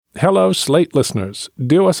Hello, Slate listeners.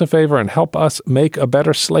 Do us a favor and help us make a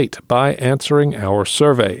better Slate by answering our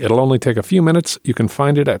survey. It'll only take a few minutes. You can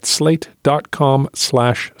find it at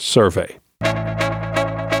slate.com/survey.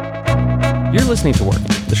 You're listening to Work,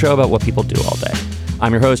 the show about what people do all day.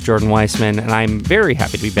 I'm your host, Jordan Weissman, and I'm very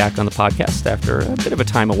happy to be back on the podcast after a bit of a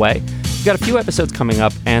time away. We've got a few episodes coming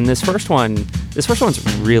up, and this first one's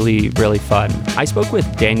really, really fun. I spoke with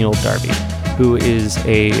Daniel Darby, who is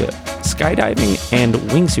a skydiving and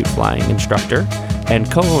wingsuit flying instructor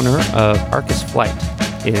and co-owner of Arcus Flight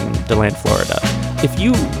in DeLand, Florida. If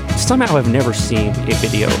you somehow have never seen a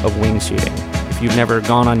video of wingsuiting, if you've never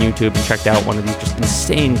gone on YouTube and checked out one of these just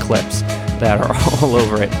insane clips that are all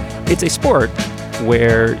over it, it's a sport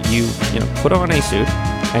where you put on a suit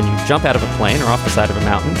and you jump out of a plane or off the side of a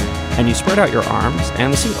mountain and you spread out your arms,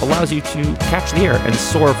 and the suit allows you to catch the air and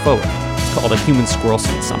soar forward. It's called a human squirrel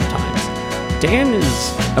suit sometimes. Dan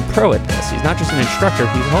is a pro at this. He's not just an instructor,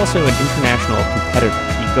 he's also an international competitor.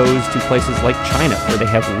 He goes to places like China where they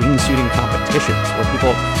have wingsuiting competitions where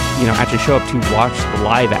people, actually show up to watch the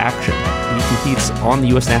live action. He competes on the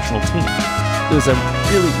U.S. national team. It was a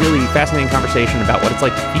really, really fascinating conversation about what it's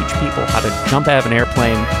like to teach people how to jump out of an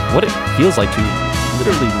airplane, what it feels like to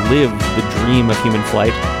literally live the dream of human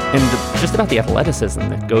flight, and just about the athleticism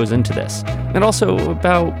that goes into this, and also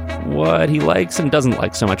about what he likes and doesn't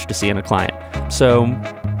like so much to see in a client. So,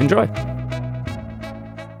 enjoy.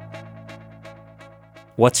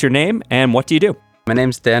 What's your name and what do you do? My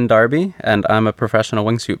name's Dan Darby, and I'm a professional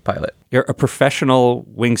wingsuit pilot. You're a professional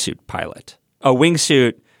wingsuit pilot. A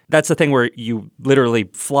wingsuit, that's the thing where you literally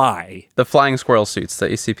fly. The flying squirrel suits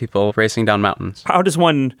that you see people racing down mountains. How does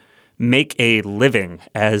one make a living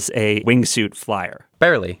as a wingsuit flyer?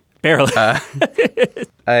 Barely. I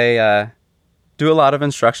do a lot of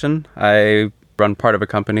instruction. I run part of a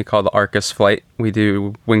company called Arcus Flight. We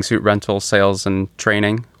do wingsuit rental, sales, and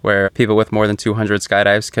training, where people with more than 200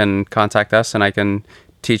 skydives can contact us, and I can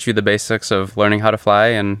teach you the basics of learning how to fly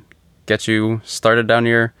and get you started down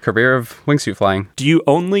your career of wingsuit flying. Do you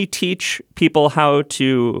only teach people how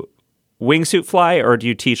to wingsuit fly, or do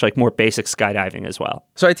you teach more basic skydiving as well?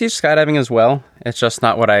 So I teach skydiving as well. It's just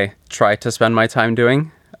not what I try to spend my time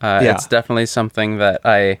doing. It's definitely something that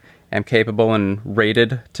I am capable and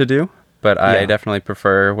rated to do, but I definitely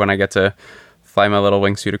prefer when I get to fly my little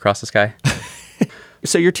wingsuit across the sky.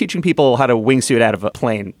 So you're teaching people how to wingsuit out of a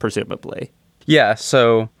plane, presumably? Yeah,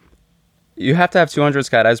 so you have to have 200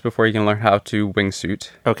 skydives before you can learn how to wingsuit.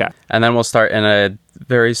 Okay. And then we'll start in a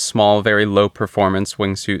very small, very low performance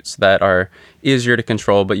wingsuits that are easier to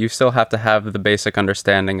control, but you still have to have the basic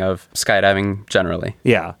understanding of skydiving generally.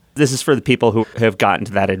 Yeah. This is for the people who have gotten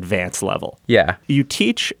to that advanced level. Yeah. You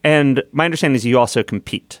teach, and my understanding is you also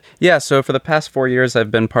compete. Yeah, so for the past 4 years,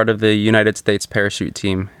 I've been part of the United States parachute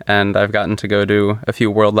team, and I've gotten to go to a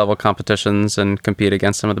few world-level competitions and compete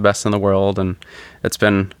against some of the best in the world, and it's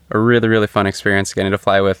been a really, really fun experience getting to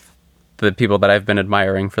fly with the people that I've been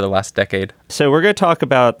admiring for the last decade. So we're going to talk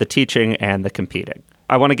about the teaching and the competing.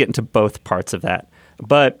 I want to get into both parts of that,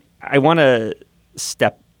 but I want to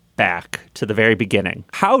step back to the very beginning.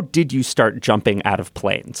 How did you start jumping out of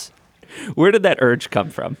planes? Where did that urge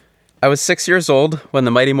come from? I was 6 years old when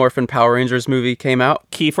the Mighty Morphin Power Rangers movie came out.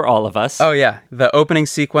 Key for all of us. Oh, yeah. The opening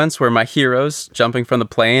sequence where my hero's jumping from the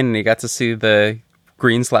plane and you got to see the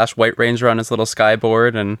green/white ranger on his little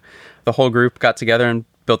skyboard, and the whole group got together and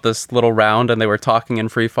built this little round, and they were talking in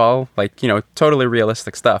free fall, totally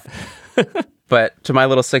realistic stuff. But to my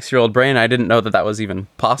little 6-year-old brain, I didn't know that that was even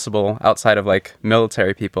possible outside of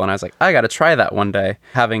military people. And I was like, I got to try that one day,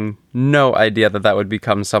 having no idea that that would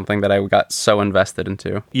become something that I got so invested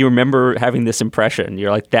into. You remember having this impression.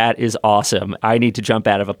 You're like, that is awesome. I need to jump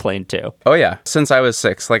out of a plane too. Oh, yeah. Since I was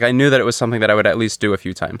 6, I knew that it was something that I would at least do a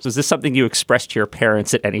few times. Was this something you expressed to your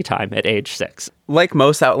parents at any time at age 6? Like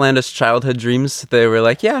most outlandish childhood dreams, they were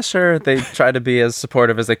like, yeah, sure. They tried to be as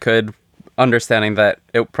supportive as they could, understanding that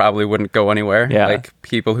it probably wouldn't go anywhere. Yeah. Like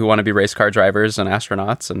people who want to be race car drivers and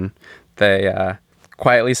astronauts, and they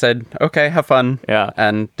quietly said, okay, have fun. Yeah.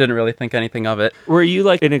 And didn't really think anything of it. Were you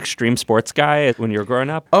an extreme sports guy when you were growing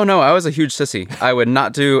up? Oh, no, I was a huge sissy. I would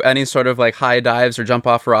not do any sort of high dives or jump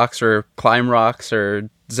off rocks or climb rocks or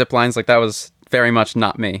zip lines. That was very much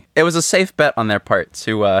not me. It was a safe bet on their part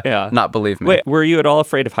to not believe me. Wait, were you at all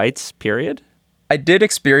afraid of heights, period? I did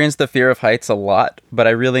experience the fear of heights a lot, but I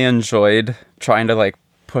really enjoyed trying to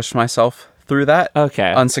push myself through that.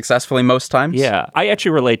 Okay. Unsuccessfully most times. Yeah, I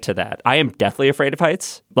actually relate to that. I am deathly afraid of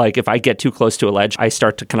heights. Like if I get too close to a ledge, I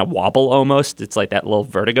start to kind of wobble almost. It's like that little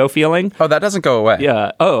vertigo feeling. Oh, that doesn't go away.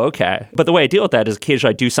 Yeah. Oh, okay. But the way I deal with that is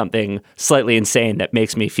occasionally I do something slightly insane that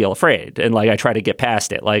makes me feel afraid. And like I try to get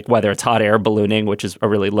past it, like whether it's hot air ballooning, which is a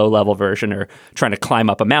really low level version, or trying to climb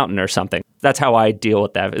up a mountain or something. That's how I deal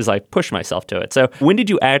with that, is like push myself to it. So when did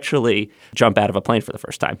you actually jump out of a plane for the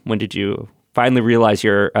first time? When did you finally realize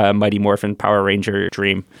your Mighty Morphin Power Ranger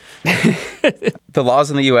dream? The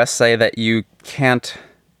laws in the U.S. say that you can't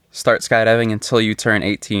start skydiving until you turn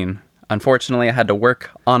 18. Unfortunately, I had to work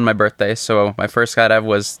on my birthday, so my first skydive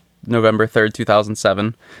was November 3rd,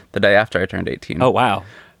 2007, the day after I turned 18. Oh, wow.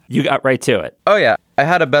 You got right to it. Oh, yeah. I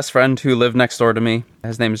had a best friend who lived next door to me.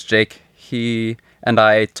 His name is Jake. He and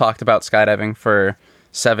I talked about skydiving for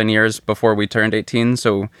 7 years before we turned 18,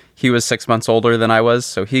 so he was 6 months older than I was,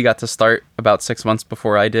 so he got to start about 6 months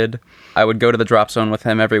before I did. I would go to the drop zone with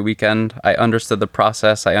him every weekend. I understood the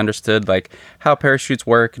process. I understood like how parachutes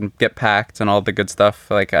work and get packed and all the good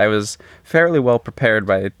stuff. Like I was fairly well prepared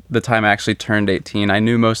by the time I actually turned 18. I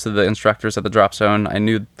knew most of the instructors at the drop zone. I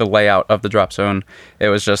knew the layout of the drop zone. It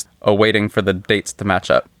was just waiting for the dates to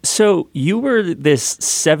match up. So you were this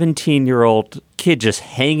 17-year-old kid just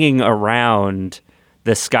hanging around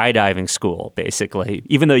the skydiving school, basically,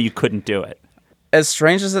 even though you couldn't do it. As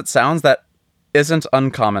strange as it sounds, that isn't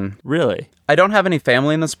uncommon. Really? I don't have any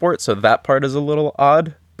family in the sport, so that part is a little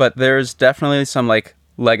odd, but there's definitely some like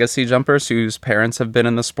legacy jumpers whose parents have been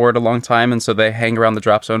in the sport a long time, and so they hang around the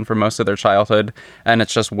drop zone for most of their childhood, and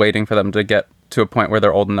it's just waiting for them to get to a point where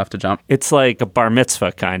they're old enough to jump. It's like a bar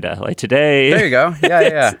mitzvah, kind of. Like today... There you go.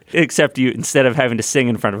 Yeah. Except you, instead of having to sing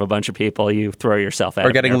in front of a bunch of people, you throw yourself out or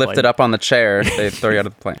of getting an airplane. lifted up on the chair, they throw you out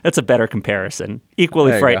of the plane. That's a better comparison.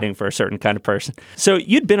 Equally frightening for a certain kind of person. So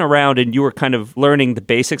you'd been around and you were kind of learning the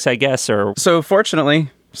basics, I guess, or... So fortunately,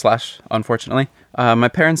 / unfortunately, my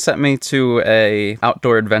parents sent me to a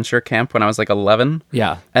outdoor adventure camp when I was like 11.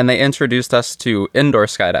 Yeah. And they introduced us to indoor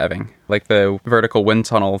skydiving, like the vertical wind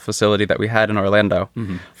tunnel facility that we had in Orlando.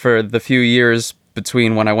 Mm-hmm. For the few years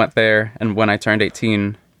between when I went there and when I turned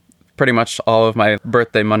 18, pretty much all of my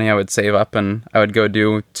birthday money I would save up, and I would go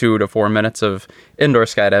do 2 to 4 minutes of indoor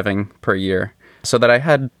skydiving per year, so that I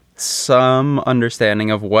had some understanding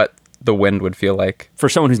of what the wind would feel like. For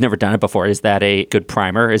someone who's never done it before, is that a good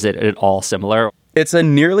primer? Is it at all similar? It's a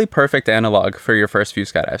nearly perfect analog for your first few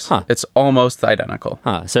skydives. Huh. It's almost identical.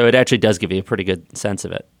 So it actually does give you a pretty good sense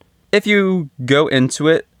of it. If you go into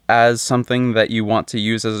it as something that you want to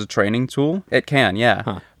use as a training tool, it can, yeah.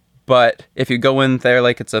 Huh. But if you go in there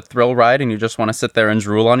like it's a thrill ride and you just want to sit there and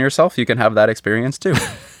drool on yourself, you can have that experience too.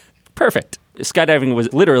 Perfect. Skydiving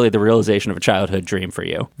was literally the realization of a childhood dream for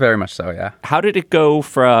you. Very much so, yeah. How did it go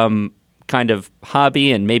from kind of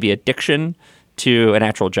hobby and maybe addiction to an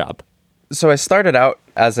actual job? So I started out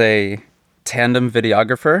as a tandem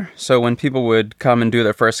videographer. So when people would come and do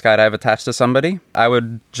their first skydive attached to somebody, I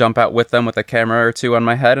would jump out with them with a camera or two on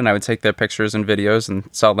my head, and I would take their pictures and videos and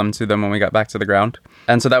sell them to them when we got back to the ground.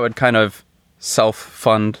 And so that would kind of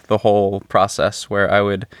self-fund the whole process, where I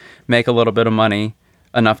would make a little bit of money,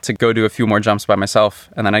 enough to go do a few more jumps by myself,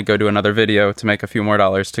 and then I'd go do another video to make a few more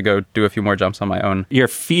dollars to go do a few more jumps on my own. You're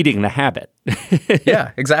feeding the habit.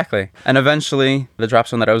 Yeah, exactly. And eventually, the drop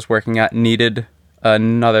zone that I was working at needed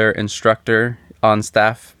another instructor on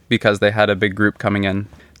staff because they had a big group coming in.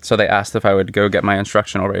 So they asked if I would go get my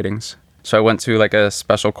instructional ratings. So I went to like a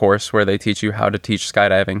special course where they teach you how to teach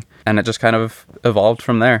skydiving, and it just kind of evolved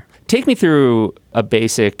from there. Take me through a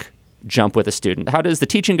basic jump with a student. How does the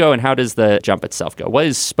teaching go, and how does the jump itself go? What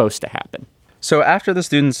is supposed to happen? So after the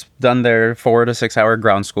student's done their 4 to 6 hour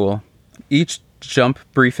ground school, each jump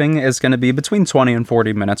briefing is going to be between 20 and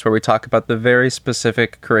 40 minutes, where we talk about the very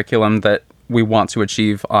specific curriculum that we want to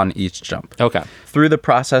achieve on each jump. Okay. Through the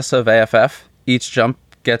process of AFF, each jump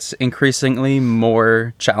gets increasingly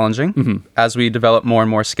more challenging as we develop more and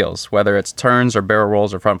more skills, whether it's turns or barrel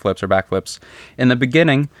rolls or front flips or back flips. In the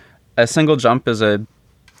beginning, a single jump is a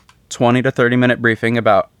 20 to 30 minute briefing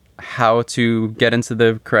about how to get into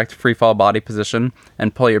the correct free fall body position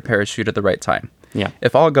and pull your parachute at the right time. Yeah.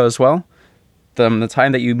 If all goes well, from the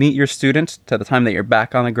time that you meet your student to the time that you're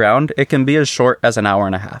back on the ground, it can be as short as an hour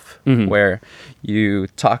and a half, where you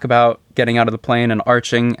talk about getting out of the plane and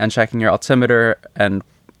arching and checking your altimeter and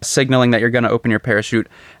signaling that you're going to open your parachute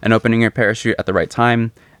and opening your parachute at the right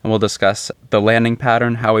time. And we'll discuss the landing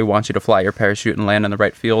pattern, how we want you to fly your parachute and land in the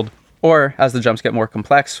right field. Or as the jumps get more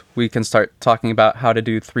complex, we can start talking about how to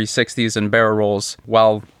do 360s and barrel rolls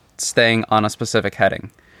while staying on a specific heading.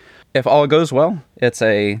 If all goes well, it's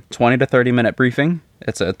a 20 to 30 minute briefing.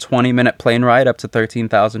 It's a 20-minute plane ride up to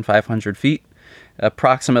 13,500 feet,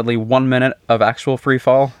 approximately 1 minute of actual free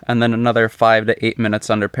fall, and then another 5 to 8 minutes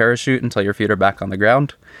under parachute until your feet are back on the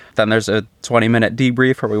ground. Then there's a 20-minute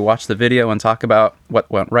debrief where we watch the video and talk about what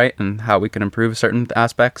went right and how we can improve certain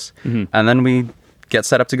aspects. And then we get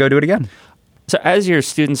set up to go do it again. So as your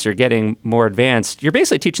students are getting more advanced, you're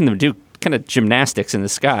basically teaching them to do kind of gymnastics in the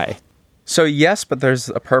sky. So yes, but there's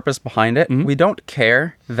a purpose behind it. We don't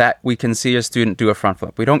care that we can see a student do a front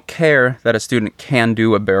flip. We don't care that a student can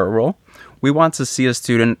do a barrel roll. We want to see a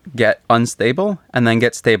student get unstable and then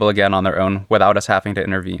get stable again on their own without us having to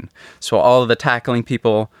intervene. So all of the tackling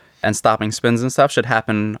people and stopping spins and stuff should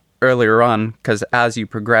happen earlier on, because as you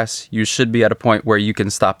progress, you should be at a point where you can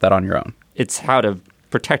stop that on your own. It's how to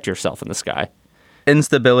protect yourself in the sky.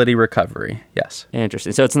 Instability recovery, yes.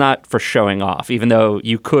 Interesting. So it's not for showing off, even though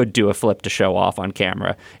you could do a flip to show off on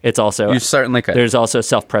camera. It's also... You certainly could. There's also a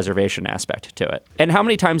self-preservation aspect to it. And how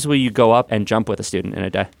many times will you go up and jump with a student in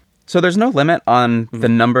a day? So there's no limit on the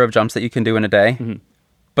number of jumps that you can do in a day,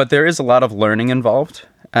 but there is a lot of learning involved.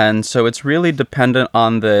 And so it's really dependent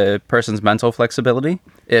on the person's mental flexibility.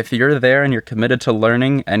 If you're there and you're committed to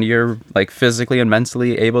learning and you're like physically and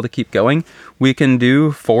mentally able to keep going, we can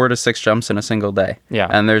do 4 to 6 jumps in a single day. Yeah.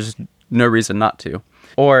 And there's no reason not to.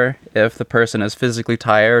 Or if the person is physically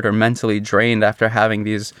tired or mentally drained after having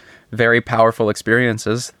these very powerful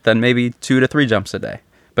experiences, then maybe 2 to 3 jumps a day.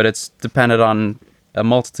 But it's dependent on a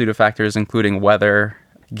multitude of factors, including weather,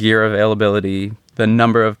 gear availability, the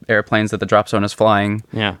number of airplanes that the drop zone is flying.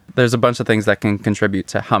 Yeah. There's a bunch of things that can contribute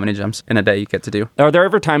to how many jumps in a day you get to do. Are there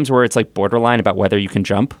ever times where it's like borderline about whether you can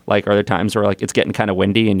jump? Like, are there times where like it's getting kind of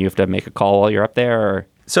windy and you have to make a call while you're up there? Or...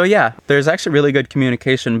 So yeah, there's actually really good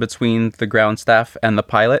communication between the ground staff and the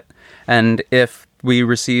pilot. And if we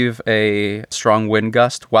receive a strong wind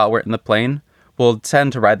gust while we're in the plane, we'll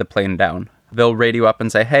tend to ride the plane down. They'll radio up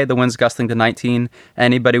and say, hey, the wind's gusting to 19.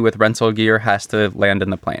 Anybody with rental gear has to land in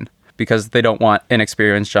the plane, because they don't want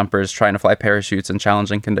inexperienced jumpers trying to fly parachutes in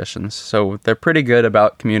challenging conditions. So they're pretty good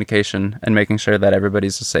about communication and making sure that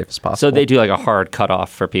everybody's as safe as possible. So they do like a hard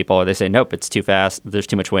cutoff for people, or they say, nope, it's too fast, there's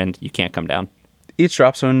too much wind, you can't come down. Each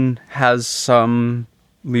drop zone has some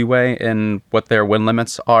leeway in what their wind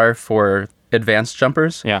limits are for advanced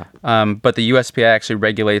jumpers. Yeah. But the USPA actually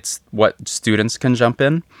regulates what students can jump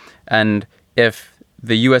in. And if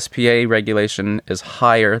the USPA regulation is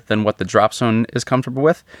higher than what the drop zone is comfortable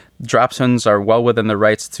with, drop zones are well within the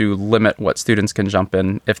rights to limit what students can jump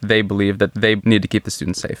in if they believe that they need to keep the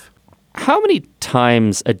students safe. How many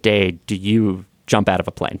times a day do you jump out of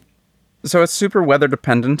a plane? So it's super weather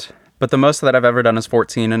dependent, but the most that I've ever done is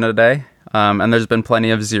 14 in a day. And there's been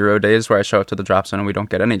plenty of 0 days where I show up to the drop zone and we don't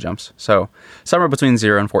get any jumps. So somewhere between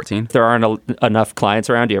 0 and 14. If there aren't enough clients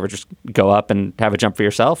around, do you ever just go up and have a jump for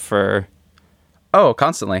yourself? Or... Oh,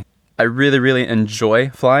 constantly. I really, really enjoy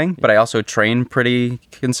flying, but I also train pretty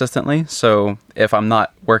consistently. So if I'm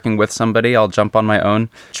not working with somebody, I'll jump on my own,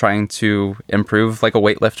 trying to improve. Like a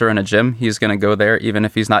weightlifter in a gym, he's going to go there. Even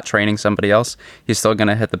if he's not training somebody else, he's still going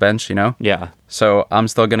to hit the bench, you know? Yeah. So I'm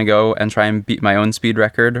still going to go and try and beat my own speed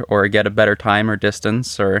record or get a better time or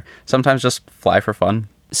distance, or sometimes just fly for fun.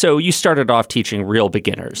 So you started off teaching real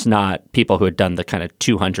beginners, not people who had done the kind of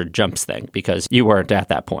 200 jumps thing, because you weren't at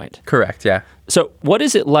that point. Correct, yeah. So what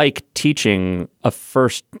is it like teaching a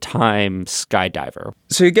first-time skydiver?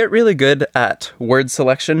 So you get really good at word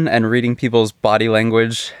selection and reading people's body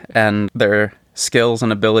language and their skills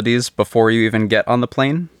and abilities before you even get on the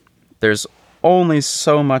plane. There's only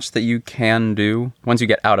so much that you can do once you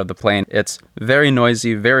get out of the plane. It's very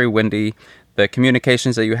noisy, very windy. The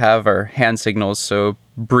communications that you have are hand signals, so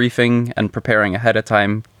briefing and preparing ahead of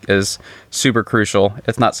time is super crucial.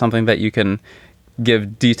 It's not something that you can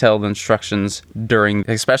give detailed instructions during,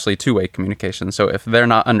 especially two-way communication. So if they're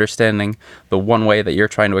not understanding the one way that you're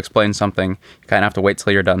trying to explain something, you kind of have to wait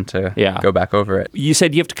till you're done to go back over it. You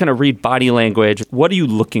said you have to kind of read body language. What are you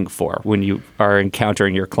looking for when you are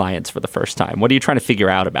encountering your clients for the first time? What are you trying to figure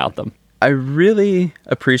out about them? I really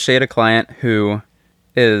appreciate a client who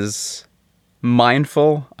is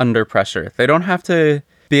mindful under pressure. They don't have to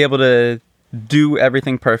be able to do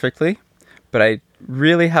everything perfectly, but I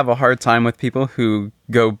really have a hard time with people who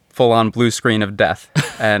go full-on blue screen of death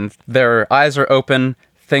and their eyes are open,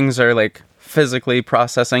 things are like physically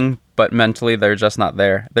processing, but mentally they're just not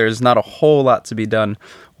there. There's not a whole lot to be done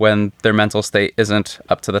when their mental state isn't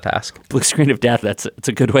up to the task. Blue screen of death, it's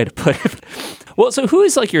a good way to put it. Well, so who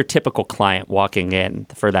is like your typical client walking in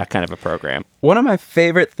for that kind of a program? One of my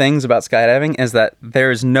favorite things about skydiving is that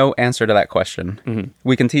there's no answer to that question. Mm-hmm.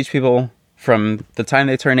 We can teach people from the time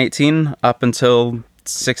they turn 18 up until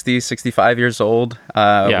 60, 65 years old.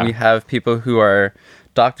 Yeah. We have people who are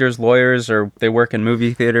doctors, lawyers, or they work in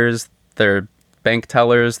movie theaters. They're bank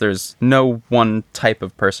tellers. There's no one type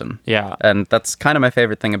of person. Yeah. And that's kind of my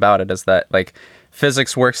favorite thing about it, is that like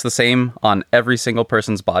physics works the same on every single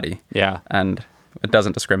person's body. Yeah. And it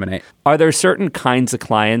doesn't discriminate. Are there certain kinds of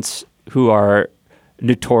clients who are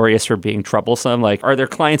notorious for being troublesome? Like, are there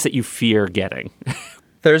clients that you fear getting?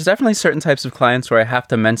 There's definitely certain types of clients where I have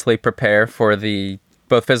to mentally prepare for the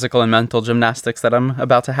both physical and mental gymnastics that I'm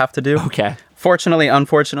about to have to do. Okay. Fortunately,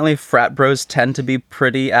 unfortunately, frat bros tend to be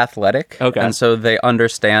pretty athletic. Okay. And so they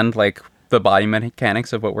understand like the body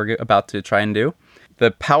mechanics of what we're about to try and do.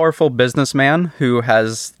 The powerful businessman who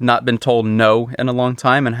has not been told no in a long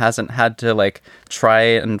time and hasn't had to like try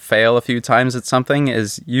and fail a few times at something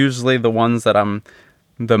is usually the ones that I'm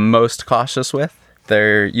the most cautious with.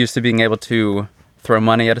 They're used to being able to throw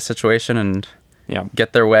money at a situation and Yeah.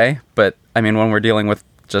 get their way. But I mean, when we're dealing with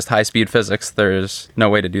just high-speed physics, there's no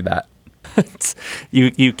way to do that.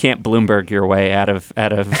 You can't Bloomberg your way out of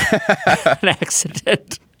an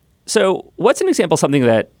accident. So what's an example of something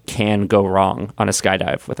that can go wrong on a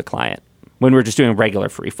skydive with a client when we're just doing regular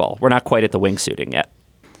free fall? We're not quite at the wingsuiting yet.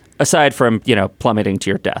 Aside from, plummeting to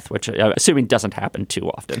your death, which I'm assuming doesn't happen too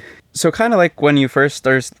often. So kind of like when you first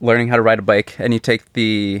start learning how to ride a bike and you take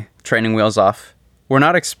the training wheels off, we're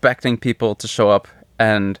not expecting people to show up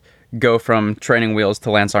and go from training wheels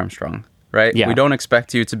to Lance Armstrong, right? Yeah. We don't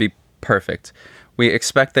expect you to be perfect. We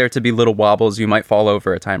expect there to be little wobbles. You might fall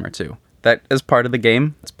over a time or two. That is part of the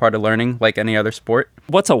game. It's part of learning, like any other sport.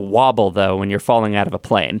 What's a wobble, though, when you're falling out of a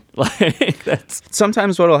plane?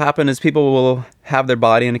 Sometimes what will happen is people will have their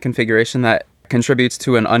body in a configuration that contributes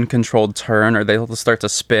to an uncontrolled turn, or they'll start to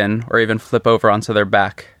spin or even flip over onto their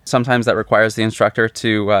back. Sometimes that requires the instructor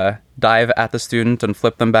to dive at the student and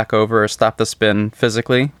flip them back over or stop the spin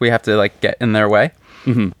physically. We have to get in their way.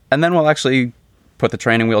 Mm-hmm. And then we'll actually put the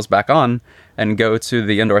training wheels back on and go to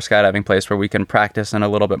the indoor skydiving place where we can practice in a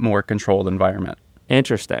little bit more controlled environment.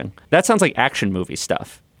 Interesting. That sounds like action movie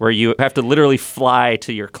stuff, where you have to literally fly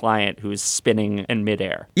to your client who's spinning in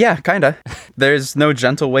midair. Yeah, kind of. There's no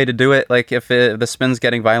gentle way to do it. Like, if the spin's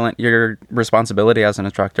getting violent, your responsibility as an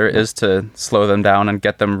instructor is to slow them down and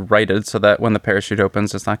get them righted so that when the parachute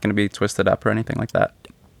opens, it's not going to be twisted up or anything like that.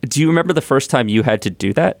 Do you remember the first time you had to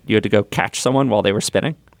do that? You had to go catch someone while they were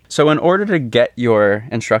spinning? So in order to get your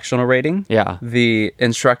instructional rating, Yeah. the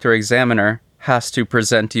instructor examiner has to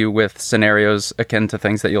present you with scenarios akin to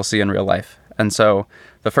things that you'll see in real life. And so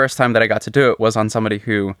the first time that I got to do it was on somebody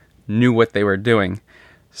who knew what they were doing.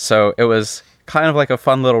 So it was kind of like a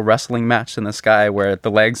fun little wrestling match in the sky where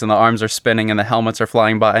the legs and the arms are spinning and the helmets are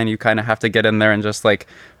flying by, and you kind of have to get in there and just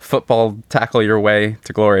football tackle your way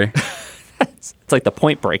to glory. It's like the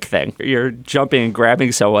Point Break thing. You're jumping and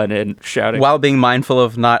grabbing someone and shouting. While being mindful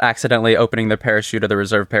of not accidentally opening the parachute or the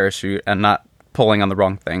reserve parachute and not pulling on the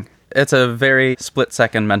wrong thing. It's a very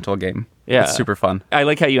split-second mental game. Yeah. It's super fun. I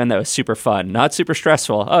like how you end that with super fun, not super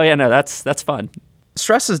stressful. Oh, yeah, no, that's fun.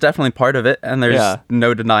 Stress is definitely part of it, and there's Yeah.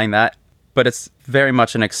 no denying that. But it's very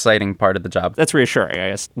much an exciting part of the job. That's reassuring, I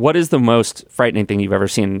guess. What is the most frightening thing you've ever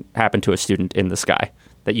seen happen to a student in the sky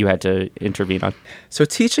that you had to intervene on? So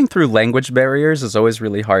teaching through language barriers is always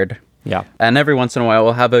really hard. Yeah. And every once in a while,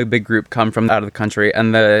 we'll have a big group come from out of the country,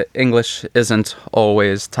 and the English isn't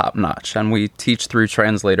always top-notch, and we teach through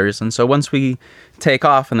translators. And so once we take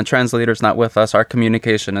off and the translator's not with us, our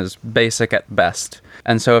communication is basic at best.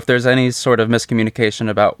 And so if there's any sort of miscommunication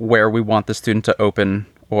about where we want the student to open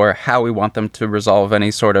or how we want them to resolve any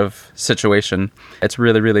sort of situation, it's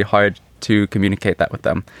really, really hard to communicate that with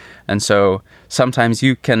them. And so sometimes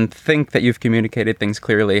you can think that you've communicated things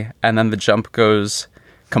clearly, and then the jump goes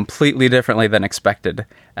completely differently than expected,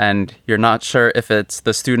 and you're not sure if it's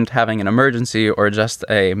the student having an emergency or just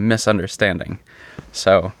a misunderstanding.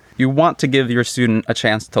 So you want to give your student a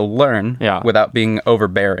chance to learn without being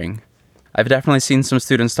overbearing. I've definitely seen some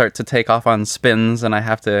students start to take off on spins, and I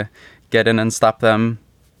have to get in and stop them.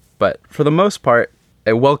 But for the most part,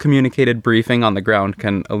 a well-communicated briefing on the ground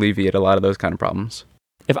can alleviate a lot of those kind of problems.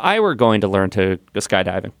 If I were going to learn to go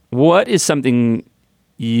skydiving, what is something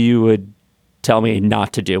you would tell me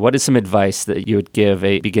not to do? What is some advice that you would give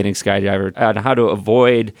a beginning skydiver on how to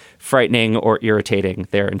avoid frightening or irritating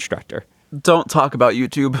their instructor? Don't talk about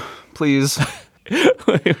YouTube, please.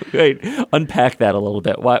 Wait, unpack that a little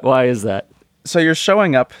bit. Why is that? So you're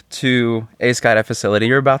showing up to a skydive facility.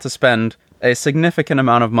 You're about to spend a significant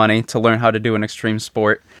amount of money to learn how to do an extreme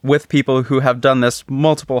sport with people who have done this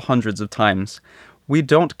multiple hundreds of times. We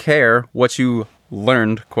don't care what you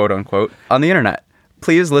learned, quote unquote, on the internet.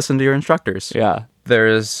 Please listen to your instructors. Yeah.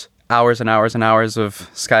 There's hours and hours and hours of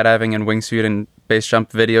skydiving and wingsuit and base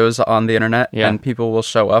jump videos on the internet, and people will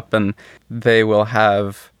show up and they will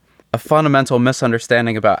have a fundamental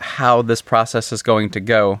misunderstanding about how this process is going to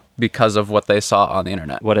go because of what they saw on the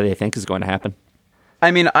internet. What do they think is going to happen?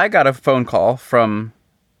 I mean, I got a phone call from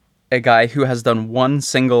a guy who has done one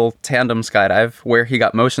single tandem skydive where he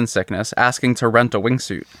got motion sickness asking to rent a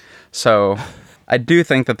wingsuit. So I do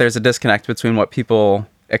think that there's a disconnect between what people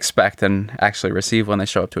expect and actually receive when they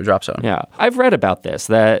show up to a drop zone. Yeah. I've read about this,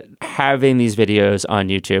 that having these videos on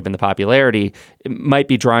YouTube and the popularity might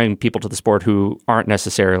be drawing people to the sport who aren't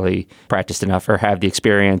necessarily practiced enough or have the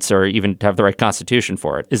experience or even have the right constitution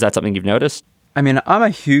for it. Is that something you've noticed? I mean, I'm a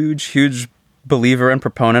huge believer and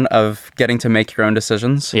proponent of getting to make your own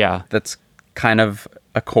decisions. Yeah. That's kind of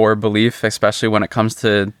a core belief, especially when it comes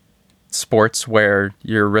to sports where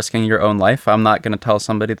you're risking your own life. I'm not going to tell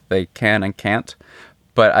somebody that they can and can't,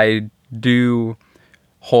 but I do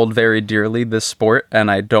hold very dearly this sport,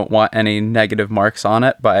 and I don't want any negative marks on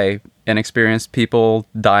it by inexperienced people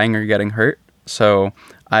dying or getting hurt. So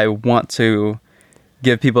I want to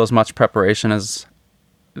give people as much preparation as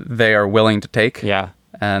they are willing to take. Yeah.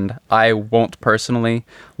 And I won't personally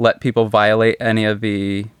let people violate any of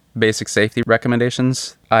the basic safety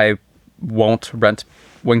recommendations. I won't rent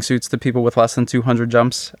wingsuits to people with less than 200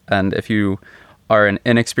 jumps. And if you are an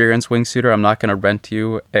inexperienced wingsuiter, I'm not going to rent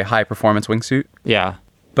you a high performance wingsuit. Yeah.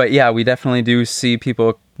 But yeah, we definitely do see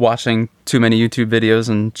people watching too many YouTube videos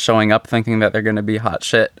and showing up thinking that they're going to be hot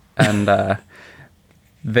shit. And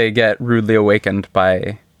they get rudely awakened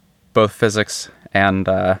by both physics and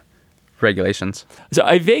regulations. So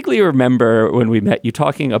I vaguely remember when we met you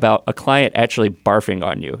talking about a client actually barfing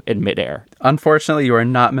on you in midair. Unfortunately, you are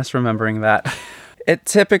not misremembering that. It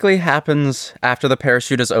typically happens after the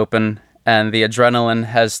parachute is open and the adrenaline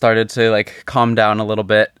has started to like calm down a little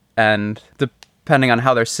bit, and depending on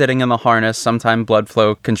how they're sitting in the harness, sometimes blood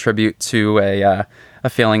flow contribute to a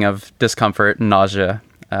feeling of discomfort and nausea.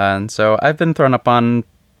 And so I've been thrown up on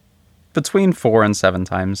between 4 and 7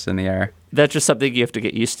 times in the air. That's just something you have to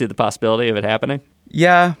get used to, the possibility of it happening?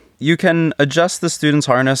 Yeah, you can adjust the student's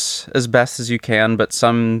harness as best as you can, but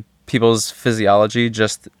some people's physiology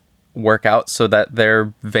just work out so that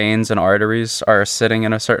their veins and arteries are sitting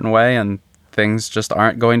in a certain way, and things just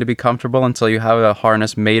aren't going to be comfortable until you have a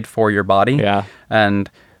harness made for your body. Yeah. And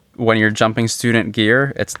when you're jumping student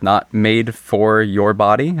gear, it's not made for your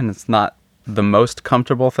body, and it's not the most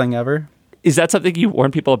comfortable thing ever. Is that something you warn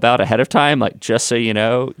people about ahead of time? Like, just so you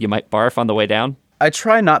know, you might barf on the way down? I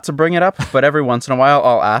try not to bring it up, but every once in a while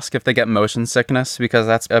I'll ask if they get motion sickness, because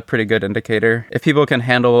that's a pretty good indicator. If people can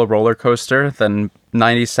handle a roller coaster, then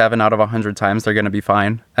 97 out of 100 times they're going to be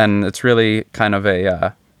fine. And it's really kind of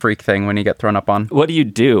a freak thing when you get thrown up on. What do you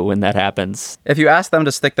do when that happens? If you ask them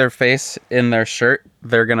to stick their face in their shirt,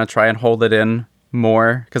 they're going to try and hold it in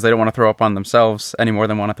more because they don't want to throw up on themselves any more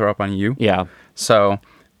than want to throw up on you. Yeah. So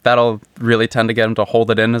that'll really tend to get them to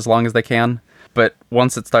hold it in as long as they can. But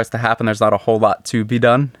once it starts to happen, there's not a whole lot to be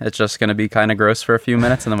done. It's just going to be kind of gross for a few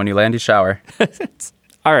minutes, and then when you land, you shower.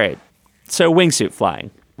 All right. So wingsuit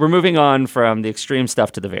flying. We're moving on from the extreme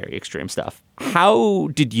stuff to the very extreme stuff. How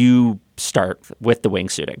did you start with the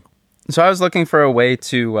wingsuiting? So I was looking for a way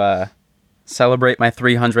to celebrate my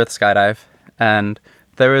 300th skydive, and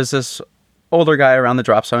there was this older guy around the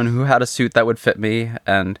drop zone who had a suit that would fit me,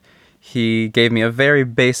 and he gave me a very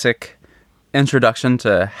basic introduction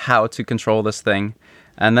to how to control this thing,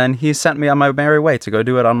 and then he sent me on my merry way to go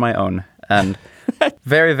do it on my own. And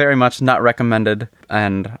very, very much not recommended,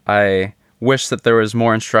 and I wish that there was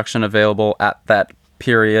more instruction available at that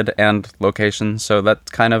period and location. So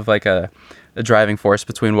that's kind of like a driving force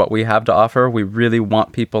between what we have to offer. We really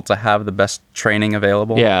want people to have the best training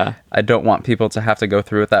available. Yeah. I don't want people to have to go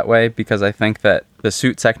through it that way, because I think that the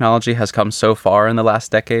suit technology has come so far in the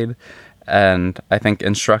last decade, and I think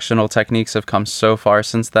instructional techniques have come so far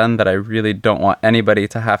since then that I really don't want anybody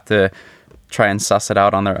to have to try and suss it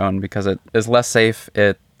out on their own, because it is less safe,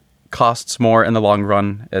 it costs more in the long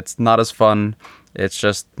run, it's not as fun, it's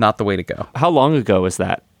just not the way to go. How long ago was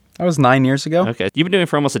that? That was 9 years ago. Okay. You've been doing it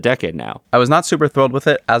for almost a decade now. I was not super thrilled with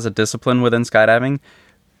it as a discipline within skydiving,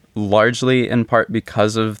 largely in part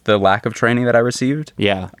because of the lack of training that I received.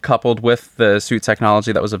 Yeah. Coupled with the suit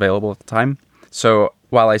technology that was available at the time. So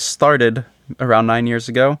while I started around 9 years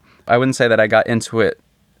ago, I wouldn't say that I got into it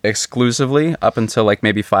exclusively up until like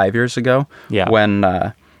maybe 5 years ago. Yeah. When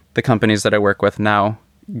the companies that I work with now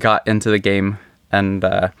got into the game and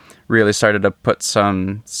really started to put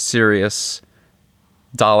some serious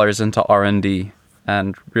dollars into R&D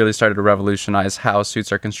and really started to revolutionize how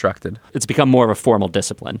suits are constructed. It's become more of a formal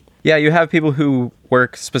discipline. Yeah, you have people who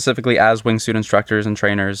work specifically as wingsuit instructors and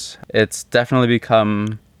trainers, it's definitely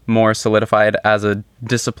become more solidified as a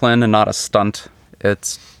discipline and not a stunt.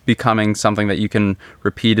 It's becoming something that you can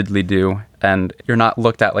repeatedly do, and you're not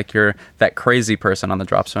looked at like you're that crazy person on the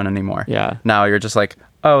drop zone anymore. Yeah. Now you're just like,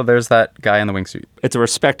 oh, there's that guy in the wingsuit. It's a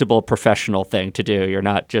respectable professional thing to do. You're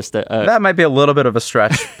not just a That might be a little bit of a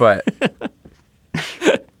stretch, but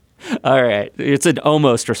all right. It's an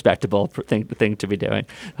almost respectable thing to be doing.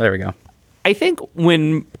 there we go. I think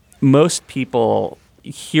when most people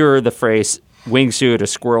hear the phrase wingsuit or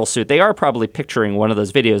squirrel suit, they are probably picturing one of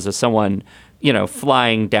those videos of someone,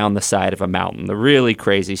 flying down the side of a mountain, the really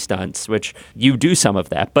crazy stunts, which you do some of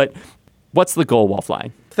that. But what's the goal while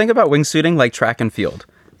flying? Think about wingsuiting like track and field.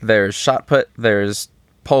 There's shot put, there's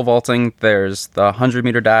pole vaulting, there's the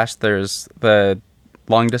 100-meter dash, there's the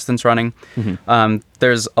long distance running.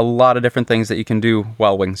 There's a lot of different things that you can do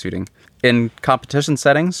while wingsuiting. In competition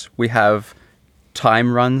settings, we have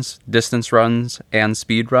time runs, distance runs, and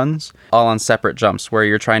speed runs, all on separate jumps where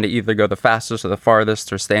you're trying to either go the fastest or the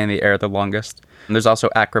farthest or stay in the air the longest. And there's also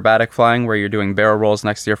acrobatic flying where you're doing barrel rolls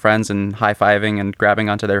next to your friends and high-fiving and grabbing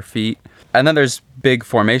onto their feet. And then there's big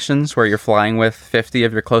formations where you're flying with 50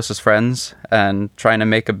 of your closest friends and trying to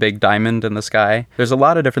make a big diamond in the sky. There's a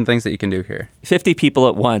lot of different things that you can do here. 50 people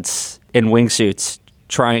at once in wingsuits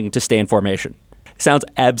trying to stay in formation. Sounds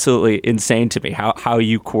absolutely insane to me how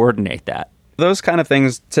you coordinate that. Those kind of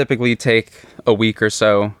things typically take a week or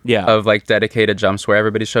so of like dedicated jumps where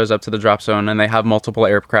everybody shows up to the drop zone and they have multiple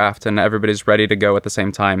aircraft and everybody's ready to go at the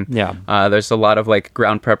same time. There's a lot of like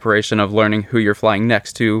ground preparation of learning who you're flying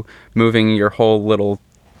next to, moving your whole little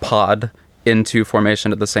pod into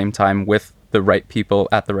formation at the same time with the right people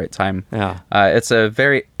at the right time. It's a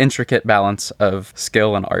very intricate balance of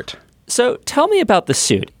skill and art. So tell me about the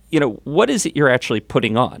suit. What is it you're actually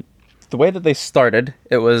putting on? The way that they started,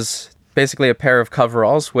 it was basically a pair of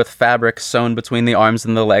coveralls with fabric sewn between the arms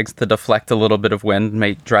and the legs to deflect a little bit of wind,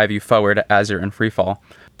 may drive you forward as you're in free fall.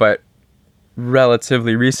 But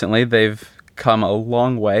relatively recently, they've come a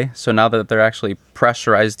long way. So now that they're actually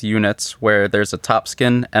pressurized units where there's a top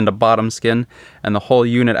skin and a bottom skin, and the whole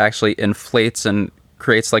unit actually inflates and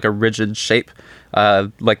creates like a rigid shape,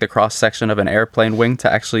 like the cross section of an airplane wing,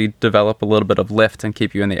 to actually develop a little bit of lift and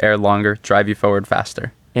keep you in the air longer, drive you forward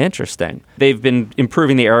faster. Interesting. They've been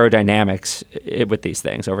improving the aerodynamics with these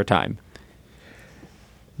things over time.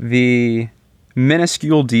 The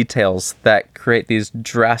minuscule details that create these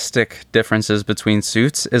drastic differences between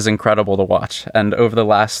suits is incredible to watch. And over the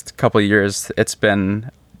last couple of years, it's been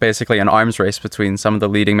basically an arms race between some of the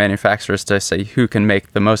leading manufacturers to say who can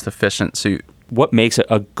make the most efficient suit. What makes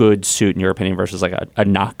a good suit, in your opinion, versus like a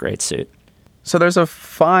not great suit? So there's a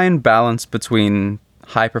fine balance between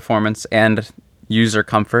high performance and user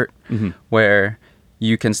comfort, where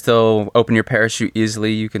you can still open your parachute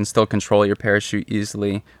easily, you can still control your parachute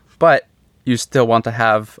easily, but you still want to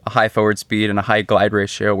have a high forward speed and a high glide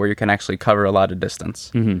ratio where you can actually cover a lot of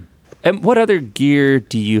distance. And what other gear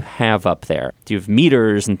do you have up there? Do you have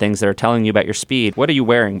meters and things that are telling you about your speed? What are you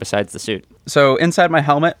wearing besides the suit? So inside my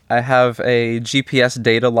helmet, I have a GPS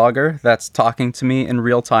data logger that's talking to me in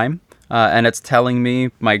real time. And it's telling me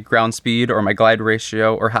my ground speed or my glide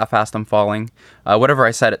ratio or how fast I'm falling, whatever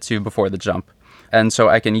I set it to before the jump. And so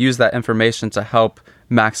I can use that information to help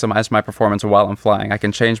maximize my performance while I'm flying. I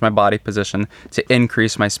can change my body position to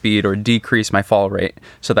increase my speed or decrease my fall rate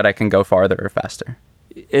so that I can go farther or faster.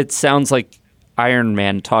 It sounds like Iron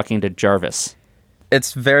Man talking to Jarvis.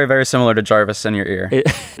 It's very, very similar to Jarvis in your ear.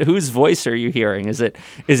 Whose voice are you hearing? Is it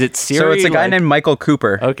Siri? So it's a guy named Michael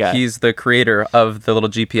Cooper. Okay. He's the creator of the little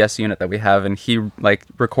GPS unit that we have, and he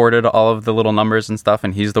recorded all of the little numbers and stuff,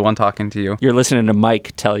 and he's the one talking to you. You're listening to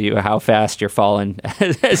Mike tell you how fast you're falling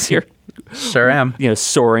as you're sure am.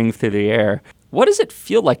 Soaring through the air. What does it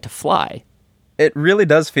feel like to fly? It really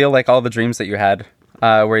does feel like all the dreams that you had,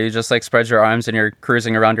 where you just spread your arms and you're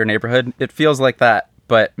cruising around your neighborhood. It feels like that,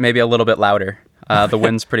 but maybe a little bit louder. The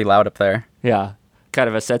wind's pretty loud up there. Yeah, kind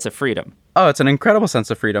of a sense of freedom. Oh, it's an incredible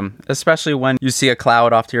sense of freedom, especially when you see a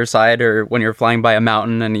cloud off to your side or when you're flying by a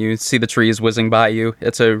mountain and you see the trees whizzing by you.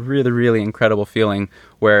 It's a really, really incredible feeling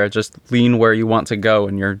where just lean where you want to go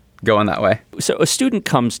and you're going that way. So a student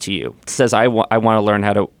comes to you, says, I want to learn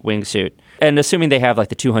how to wingsuit, and assuming they have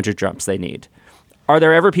the 200 jumps they need. Are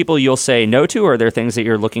there ever people you'll say no to, or are there things that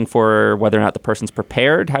you're looking for, whether or not the person's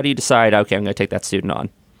prepared? How do you decide, okay, I'm going to take that student on?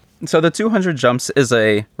 So the 200 jumps is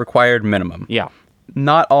a required minimum. Yeah.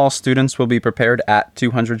 Not all students will be prepared at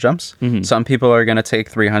 200 jumps. Some people are going to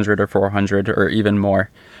take 300 or 400 or even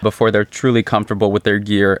more before they're truly comfortable with their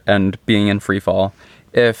gear and being in free fall.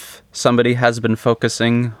 If somebody has been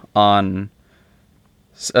focusing on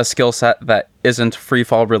a skill set that isn't free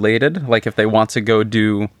fall related, like if they want to go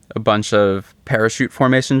do a bunch of parachute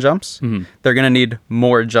formation jumps, they're going to need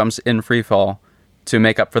more jumps in free fall to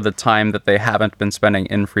make up for the time that they haven't been spending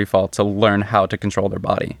in free fall to learn how to control their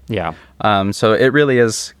body. Yeah. So it really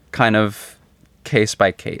is kind of case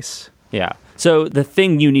by case. Yeah. So the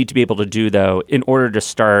thing you need to be able to do, though, in order to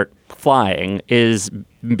start flying is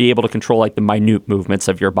be able to control like the minute movements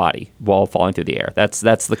of your body while falling through the air. That's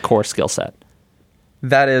the core skill set.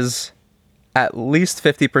 That is at least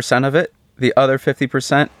 50% of it. The other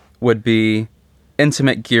 50% would be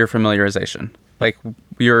intimate gear familiarization. Like,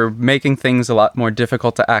 you're making things a lot more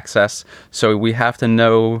difficult to access, so we have to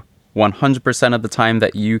know 100% of the time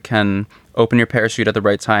that you can open your parachute at the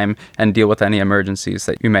right time and deal with any emergencies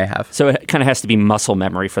that you may have. So it kind of has to be muscle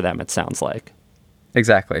memory for them, it sounds like.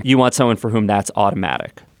 Exactly. You want someone for whom that's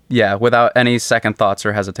automatic. Yeah, without any second thoughts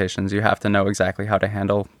or hesitations, you have to know exactly how to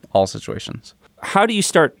handle all situations. How do you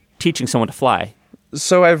start teaching someone to fly?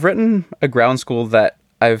 So I've written a ground school that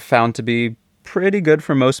I've found to be pretty good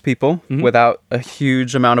for most people without a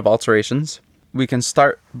huge amount of alterations. We can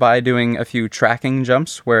start by doing a few tracking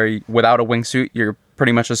jumps where without a wingsuit, you're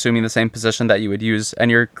pretty much assuming the same position that you would use, and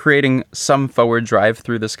you're creating some forward drive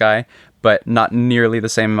through the sky, but not nearly the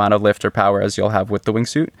same amount of lift or power as you'll have with the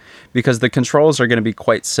wingsuit, because the controls are going to be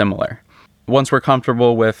quite similar. Once we're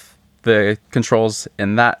comfortable with the controls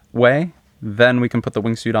in that way, then we can put the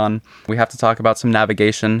wingsuit on. We have to talk about some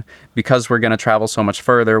navigation. Because we're going to travel so much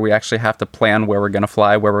further, we actually have to plan where we're going to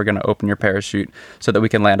fly, where we're going to open your parachute so that we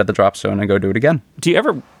can land at the drop zone and go do it again. Do you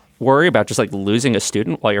ever worry about just like losing a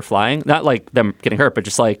student while you're flying? Not like them getting hurt, but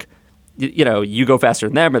just like, you know, you go faster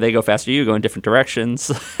than them or they go faster than you, go in different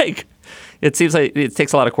directions. Like, it seems like it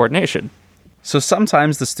takes a lot of coordination. So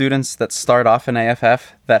sometimes the students that start off in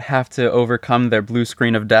AFF that have to overcome their blue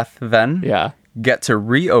screen of death then get to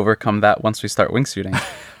re-overcome that once we start wingsuiting.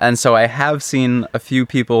 And so I have seen a few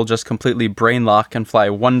people just completely brain lock and fly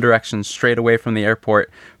one direction straight away from the airport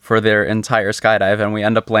for their entire skydive, and we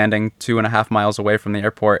end up landing 2.5 miles away from the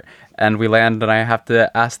airport, and we land and I have to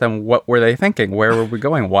ask them, what were they thinking? Where were we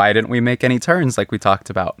going? Why didn't we make any turns like we talked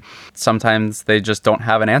about? Sometimes they just don't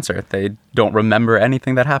have an answer. They don't remember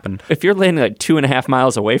anything that happened. If you're landing like 2.5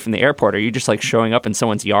 miles away from the airport, are you just like showing up in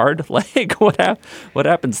someone's yard? Like, what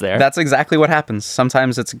happens there? That's exactly what happens.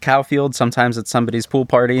 Sometimes it's a cow field. Sometimes it's somebody's pool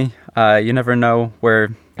party. You never know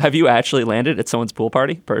where. Have you actually landed at someone's pool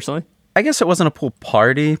party, personally? I guess it wasn't a pool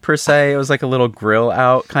party per se. It was like a little grill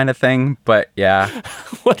out kind of thing. But yeah.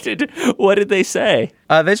 What did they say?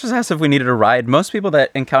 They just asked if we needed a ride. Most people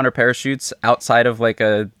that encounter parachutes outside of like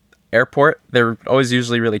a airport, they're always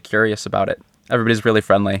usually really curious about it. Everybody's really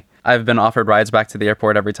friendly. I've been offered rides back to the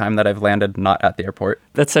airport every time that I've landed not at the airport.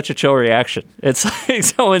 That's such a chill reaction. It's like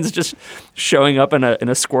someone's just showing up in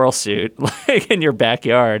a squirrel suit like in your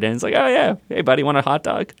backyard, and it's like, oh yeah, hey buddy, want a hot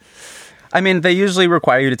dog? I mean, they usually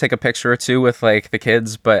require you to take a picture or two with like the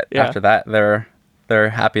kids, but after that, they're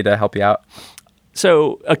happy to help you out.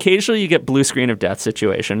 So occasionally you get blue screen of death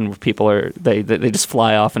situation where people they just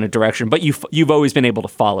fly off in a direction, but you've always been able to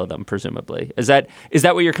follow them, presumably. Is that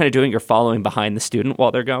what you're kind of doing? You're following behind the student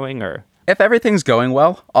while they're going, or? If everything's going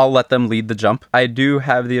well, I'll let them lead the jump. I do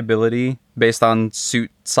have the ability, based on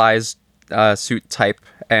suit size, suit type,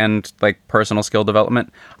 and like personal skill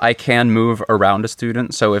development, I can move around a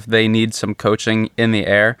student. So if they need some coaching in the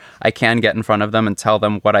air, I can get in front of them and tell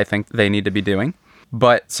them what I think they need to be doing.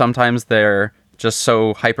 But sometimes they're just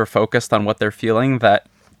so hyper-focused on what they're feeling that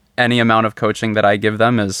any amount of coaching that I give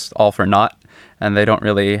them is all for naught, and they don't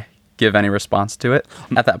really give any response to it.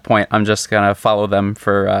 At that point, I'm just going to follow them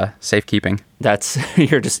for safekeeping. That's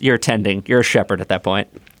you're tending. You're a shepherd at that point.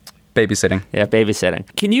 Babysitting. Yeah, babysitting.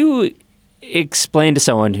 Can you explain to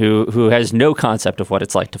someone who has no concept of what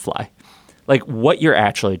it's like to fly, like what you're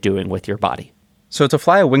actually doing with your body? So to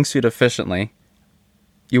fly a wingsuit efficiently,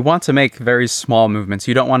 you want to make very small movements.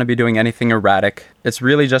 You don't want to be doing anything erratic. It's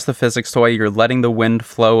really just a physics toy. You're letting the wind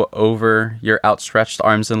flow over your outstretched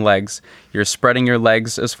arms and legs. You're spreading your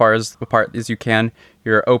legs as far as apart as you can.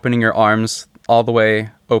 You're opening your arms all the way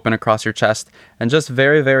open across your chest, and just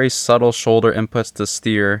very, very subtle shoulder inputs to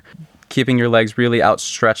steer, keeping your legs really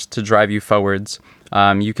outstretched to drive you forwards.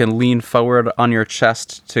 You can lean forward on your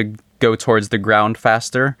chest to go towards the ground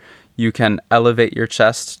faster. You can elevate your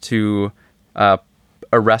chest to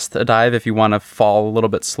arrest a dive if you want to fall a little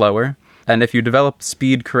bit slower. And if you develop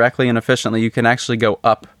speed correctly and efficiently, you can actually go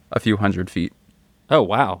up a few hundred feet. Oh,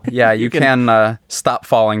 wow. Yeah, you can stop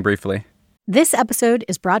falling briefly. This episode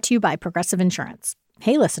is brought to you by Progressive Insurance.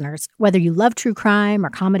 Hey listeners, whether you love true crime or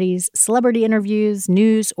comedies, celebrity interviews,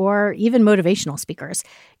 news, or even motivational speakers,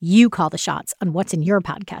 you call the shots on what's in your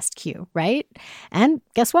podcast queue, right? And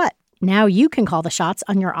guess what? Now you can call the shots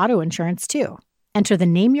on your auto insurance too. Enter the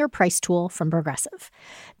Name Your Price tool from Progressive.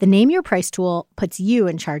 The Name Your Price tool puts you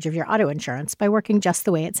in charge of your auto insurance by working just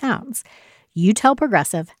the way it sounds. You tell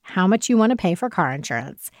Progressive how much you want to pay for car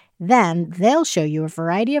insurance. Then they'll show you a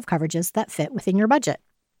variety of coverages that fit within your budget,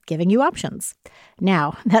 giving you options.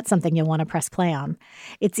 Now, that's something you'll want to press play on.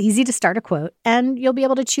 It's easy to start a quote, and you'll be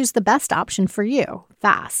able to choose the best option for you,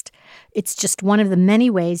 fast. It's just one of the many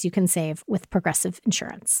ways you can save with Progressive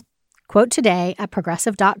Insurance. Quote today at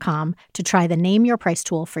Progressive.com to try the Name Your Price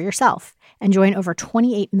tool for yourself and join over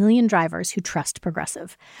 28 million drivers who trust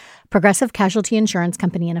Progressive. Progressive Casualty Insurance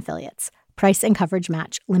Company and Affiliates. Price and coverage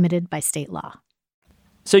match limited by state law.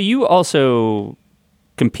 So you also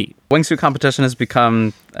compete. Wingsuit competition has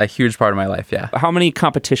become a huge part of my life, yeah. How many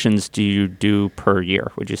competitions do you do per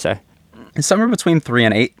year, would you say? Somewhere between 3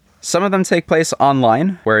 and 8. Some of them take place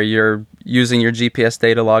online, where you're using your GPS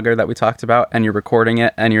data logger that we talked about, and you're recording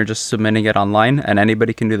it, and you're just submitting it online, and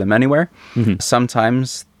anybody can do them anywhere. Mm-hmm.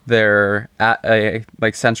 Sometimes they're at a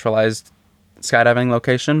centralized skydiving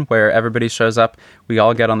location where everybody shows up. We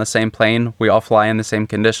all get on the same plane. We all fly in the same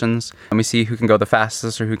conditions, and we see who can go the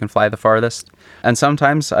fastest or who can fly the farthest. And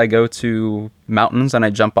sometimes I go to mountains and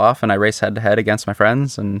I jump off and I race head to head against my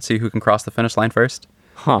friends and see who can cross the finish line first.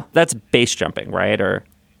 Huh. That's base jumping, right? Or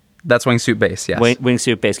that's wingsuit base, yes.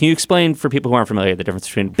 Wingsuit base. Can you explain for people who aren't familiar the difference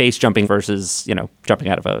between base jumping versus, jumping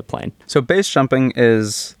out of a plane? So base jumping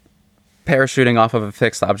is parachuting off of a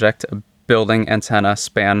fixed object, a building, antenna,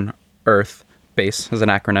 span, earth. BASE is an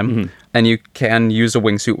acronym. Mm-hmm. And you can use a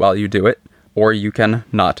wingsuit while you do it, or you can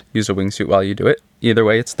not use a wingsuit while you do it. Either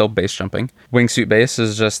way, it's still base jumping. Wingsuit base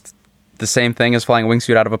is just the same thing as flying a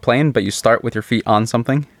wingsuit out of a plane, but you start with your feet on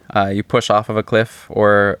something. You push off of a cliff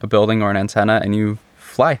or a building or an antenna, and you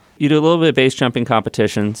fly. You do a little bit of base jumping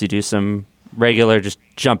competitions. You do some regular just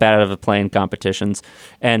jump out of a plane competitions,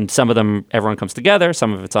 and some of them everyone comes together,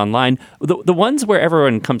 some of it's online. The ones where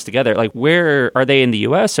everyone comes together, like where are they in the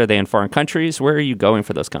US? Are they in foreign countries? Where are you going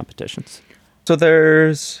for those competitions? So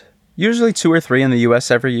there's usually 2 or 3 in the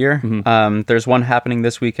US every year. Mm-hmm. There's one happening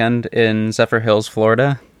this weekend in Zephyr Hills,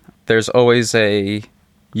 Florida. There's always a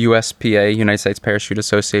USPA, United States Parachute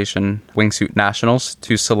Association, Wingsuit Nationals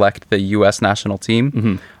to select the US national team.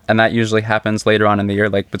 Mm-hmm. And that usually happens later on in the year,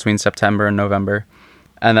 like between September and November.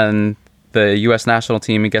 And then the US national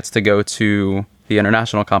team gets to go to the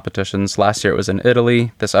international competitions. Last year it was in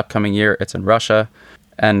Italy. This upcoming year it's in Russia.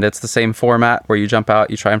 And it's the same format where you jump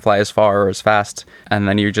out, you try and fly as far or as fast, and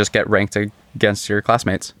then you just get ranked against your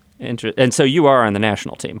classmates. And so you are on the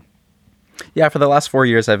national team? Yeah, for the last 4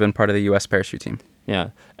 years I've been part of the US parachute team. Yeah.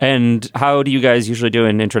 And how do you guys usually do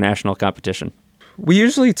an international competition? We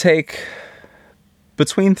usually take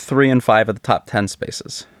between 3 and 5 of the top 10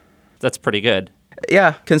 spaces. That's pretty good.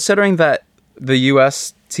 Yeah, considering that the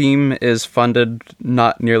U.S. team is funded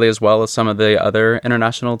not nearly as well as some of the other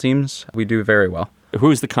international teams, we do very well.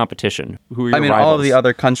 Who's the competition? Who are your rivals? All of the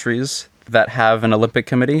other countries that have an Olympic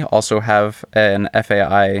committee also have an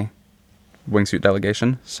FAI wingsuit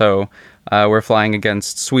delegation. So we're flying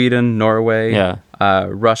against Sweden, Norway,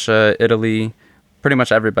 Russia, Italy. Pretty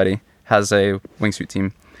much everybody has a wingsuit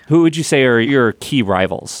team. Who would you say are your key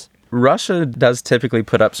rivals? Russia does typically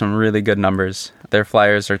put up some really good numbers. Their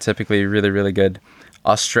flyers are typically really, really good.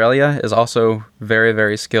 Australia is also very,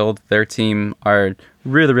 very skilled. Their team are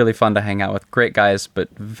really, really fun to hang out with. Great guys, but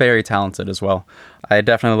very talented as well. I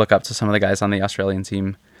definitely look up to some of the guys on the Australian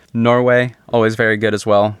team. Norway, always very good as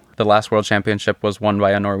well. The last World Championship was won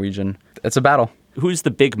by a Norwegian. It's a battle. Who's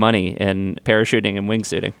the big money in parachuting and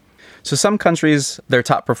wingsuiting? So some countries, their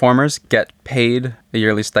top performers get paid a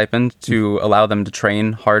yearly stipend to allow them to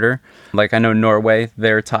train harder. Like I know Norway,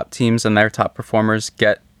 their top teams and their top performers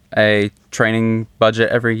get a training budget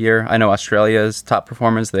every year. I know Australia's top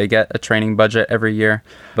performers, they get a training budget every year.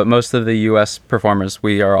 But most of the US performers,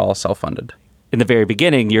 we are all self-funded. In the very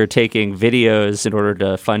beginning, you're taking videos in order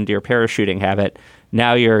to fund your parachuting habit.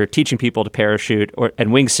 Now you're teaching people to parachute and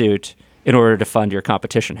wingsuit in order to fund your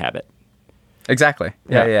competition habit. Exactly.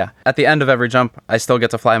 Yeah. At the end of every jump, I still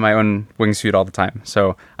get to fly my own wingsuit all the time.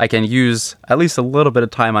 So I can use at least a little bit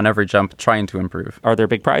of time on every jump trying to improve. Are there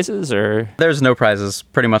big prizes or? There's no prizes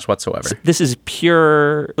pretty much whatsoever. This is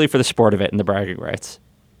purely for the sport of it and the bragging rights.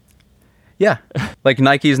 Yeah. Like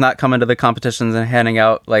Nike's not coming to the competitions and handing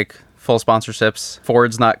out like full sponsorships.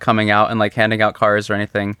 Ford's not coming out and like handing out cars or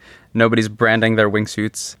anything. Nobody's branding their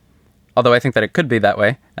wingsuits. although I think that it could be that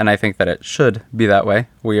way, and I think that it should be that way.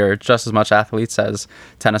 We are just as much athletes as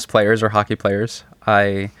tennis players or hockey players.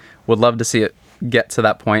 I would love to see it get to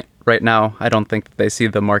that point. Right now, I don't think that they see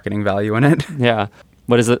the marketing value in it. Yeah.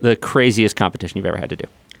 What is the craziest competition you've ever had to do?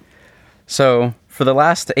 So for the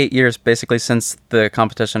last 8 years, basically since the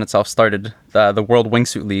competition itself started, the World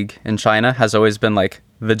Wingsuit League in China has always been like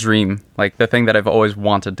the dream, like the thing that I've always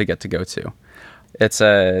wanted to get to go to. It's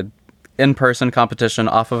a in-person competition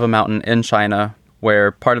off of a mountain in China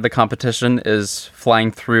where part of the competition is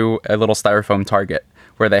flying through a little styrofoam target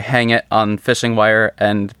where they hang it on fishing wire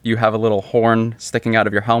and you have a little horn sticking out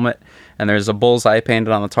of your helmet and there's a bullseye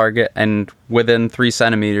painted on the target, and within 3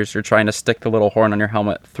 centimeters you're trying to stick the little horn on your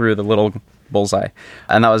helmet through the little bullseye.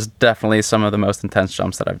 And that was definitely some of the most intense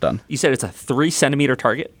jumps that I've done. You said it's a 3 centimeter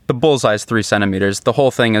target? The bullseye is 3 centimeters. The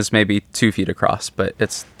whole thing is maybe 2 feet across, but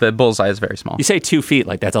the bullseye is very small. You say 2 feet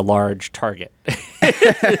like that's a large target.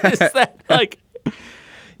 Is that like...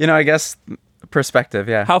 I guess perspective,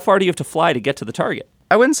 yeah. How far do you have to fly to get to the target?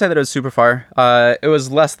 I wouldn't say that it was super far. It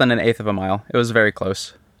was less than an eighth of a mile. It was very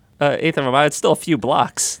close. Eighth of a mile, it's still a few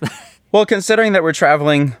blocks. Well, considering that we're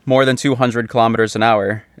traveling more than 200 kilometers an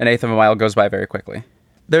hour, an eighth of a mile goes by very quickly.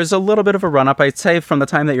 There's a little bit of a run-up. I'd say from the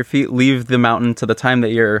time that your feet leave the mountain to the time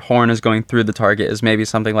that your horn is going through the target is maybe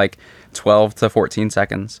something like 12 to 14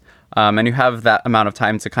 seconds. And you have that amount of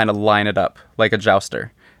time to kind of line it up like a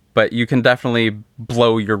jouster. But you can definitely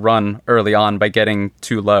blow your run early on by getting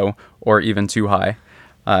too low or even too high.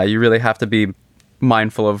 You really have to be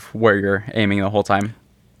mindful of where you're aiming the whole time.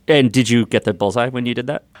 And did you get the bullseye when you did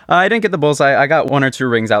that? I didn't get the bullseye. I got 1 or 2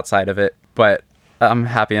 rings outside of it, but I'm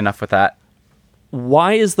happy enough with that.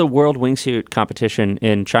 Why is the World Wingsuit competition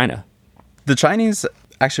in China? The Chinese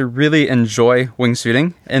actually really enjoy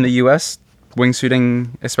wingsuiting. In the U.S.,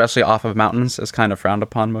 wingsuiting, especially off of mountains, is kind of frowned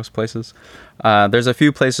upon most places. There's a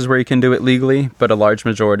few places where you can do it legally, but a large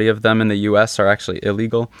majority of them in the U.S. are actually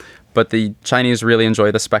illegal. But the Chinese really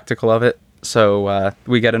enjoy the spectacle of it, so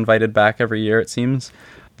we get invited back every year, it seems.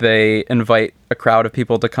 They invite a crowd of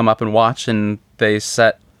people to come up and watch, and they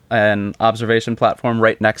set an observation platform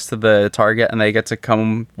right next to the target, and they get to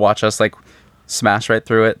come watch us like smash right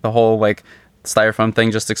through it. The whole like styrofoam thing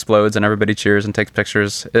just explodes and everybody cheers and takes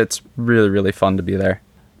pictures. It's really, really fun to be there.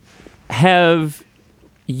 Have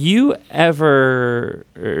you ever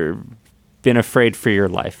been afraid for your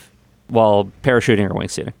life while parachuting or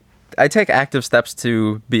wingsuiting? I take active steps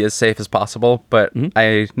to be as safe as possible, but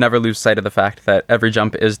I never lose sight of the fact that every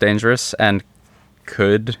jump is dangerous and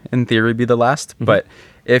could, in theory, be the last. But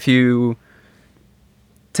if you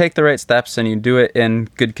take the right steps and you do it in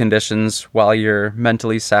good conditions while you're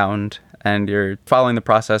mentally sound and you're following the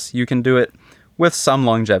process, you can do it with some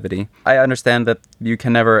longevity. I understand that you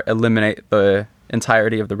can never eliminate the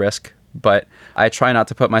entirety of the risk, but I try not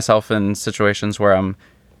to put myself in situations where I'm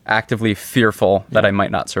actively fearful that I might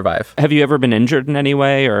not survive. Have you ever been injured in any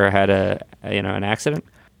way or had an accident?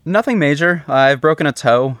 Nothing major. I've broken a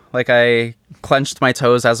toe. Like I clenched my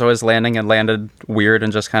toes as I was landing and landed weird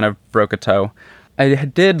and just kind of broke a toe. I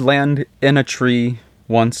did land in a tree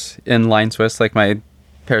once in line twist. Like my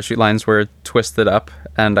parachute lines were twisted up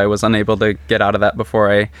and I was unable to get out of that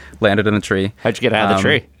before I landed in the tree. How'd you get out of the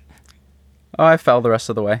tree? Oh, I fell the rest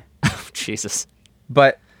of the way. Jesus.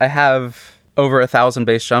 But I have over 1,000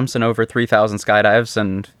 base jumps and over 3,000 skydives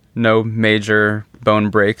and no major bone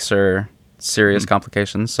breaks or serious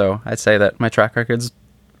complications. So I'd say that my track record's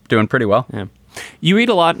doing pretty well. Yeah. You read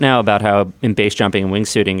a lot now about how in base jumping and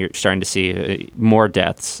wingsuiting, you're starting to see more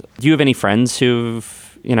deaths. Do you have any friends who've,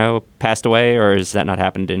 passed away, or has that not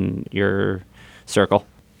happened in your circle?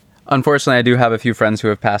 Unfortunately, I do have a few friends who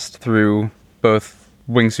have passed through both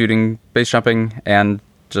wingsuiting, base jumping, and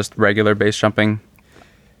just regular base jumping.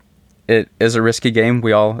 It is a risky game.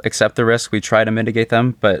 We all accept the risk. We try to mitigate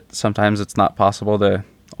them, but sometimes it's not possible to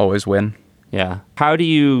always win. Yeah. How do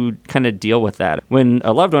you kind of deal with that? When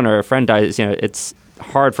a loved one or a friend dies, it's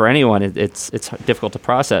hard for anyone. It's difficult to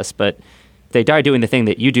process, but they die doing the thing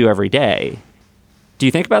that you do every day. Do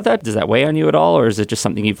you think about that? Does that weigh on you at all, or is it just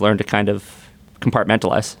something you've learned to kind of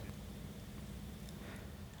compartmentalize?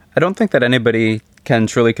 I don't think that anybody can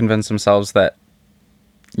truly convince themselves that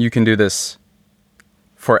you can do this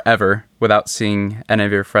forever without seeing any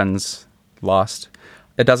of your friends lost.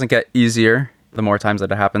 It doesn't get easier the more times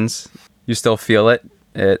that it happens. You still feel it.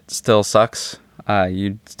 It still sucks.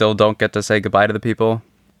 You still don't get to say goodbye to the people.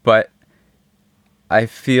 But I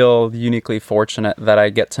feel uniquely fortunate that I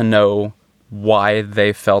get to know why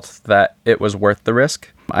they felt that it was worth the risk.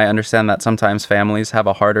 I understand that sometimes families have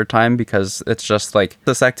a harder time because it's just like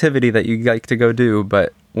this activity that you like to go do,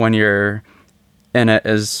 but when you're in it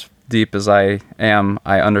as deep as I am,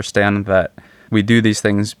 I understand that we do these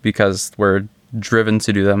things because we're driven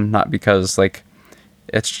to do them, not because like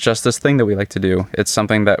it's just this thing that we like to do. It's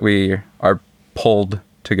something that we are pulled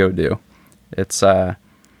to go do. It's a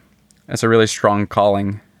really strong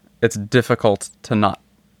calling. It's difficult to not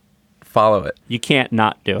follow it. You can't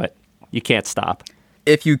not do it. You can't stop.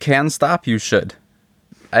 If you can stop, you should.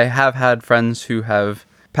 I have had friends who have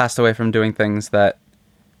passed away from doing things that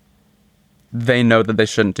they know that they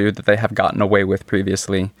shouldn't do, that they have gotten away with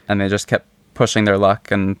previously, and they just kept pushing their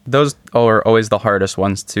luck. And those are always the hardest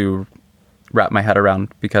ones to wrap my head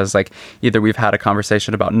around, because like either we've had a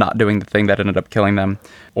conversation about not doing the thing that ended up killing them,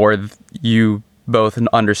 or you both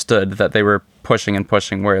understood that they were pushing and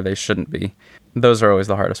pushing where they shouldn't be. Those are always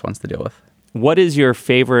the hardest ones to deal with. What is your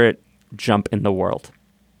favorite jump in the world?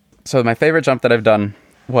 So my favorite jump that I've done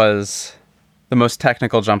was the most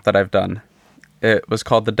technical jump that I've done. It was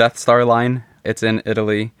called the Death Star line. It's in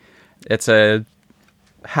Italy. It's a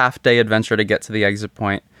half-day adventure to get to the exit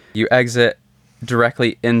point. You exit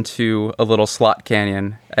directly into a little slot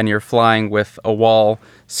canyon, and you're flying with a wall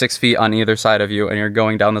 6 feet on either side of you, and you're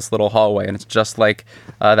going down this little hallway, and it's just like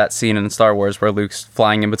that scene in Star Wars where Luke's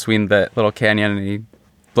flying in between the little canyon and he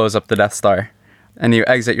blows up the Death Star. And you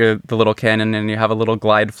exit the little canyon, and you have a little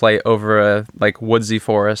glide flight over a like woodsy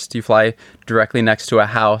forest. You fly directly next to a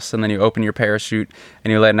house, and then you open your parachute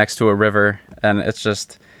and you land next to a river. And it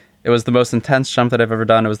was the most intense jump that I've ever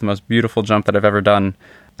done. It was the most beautiful jump that I've ever done.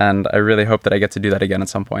 And I really hope that I get to do that again at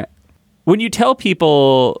some point. When you tell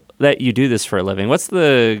people that you do this for a living, what's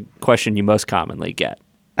the question you most commonly get?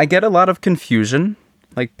 I get a lot of confusion,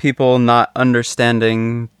 like people not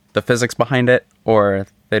understanding the physics behind it, or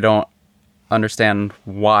they don't understand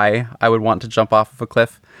why I would want to jump off of a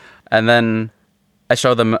cliff. And then I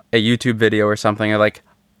show them a YouTube video or something. They're like,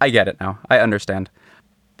 I get it now. I understand.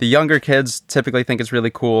 The younger kids typically think it's really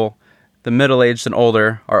cool. The middle-aged and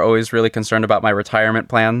older are always really concerned about my retirement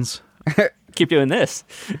plans. Keep doing this.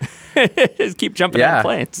 Just keep jumping on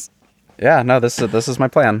planes. Yeah, no, this is my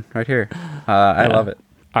plan right here. I love it.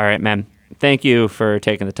 All right, man. Thank you for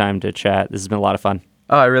taking the time to chat. This has been a lot of fun.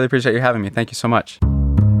 Oh, I really appreciate you having me. Thank you so much.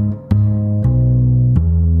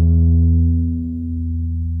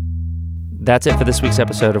 That's it for this week's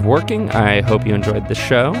episode of Working. I hope you enjoyed the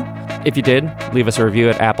show. If you did, leave us a review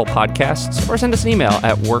at Apple Podcasts or send us an email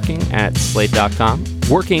at working@slate.com.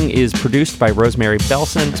 Working is produced by Rosemary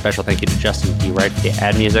Belson. Special thank you to Justin D. Wright for the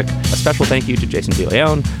ad music. A special thank you to Jason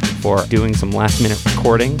DeLeon for doing some last-minute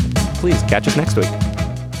recording. Please catch us next week.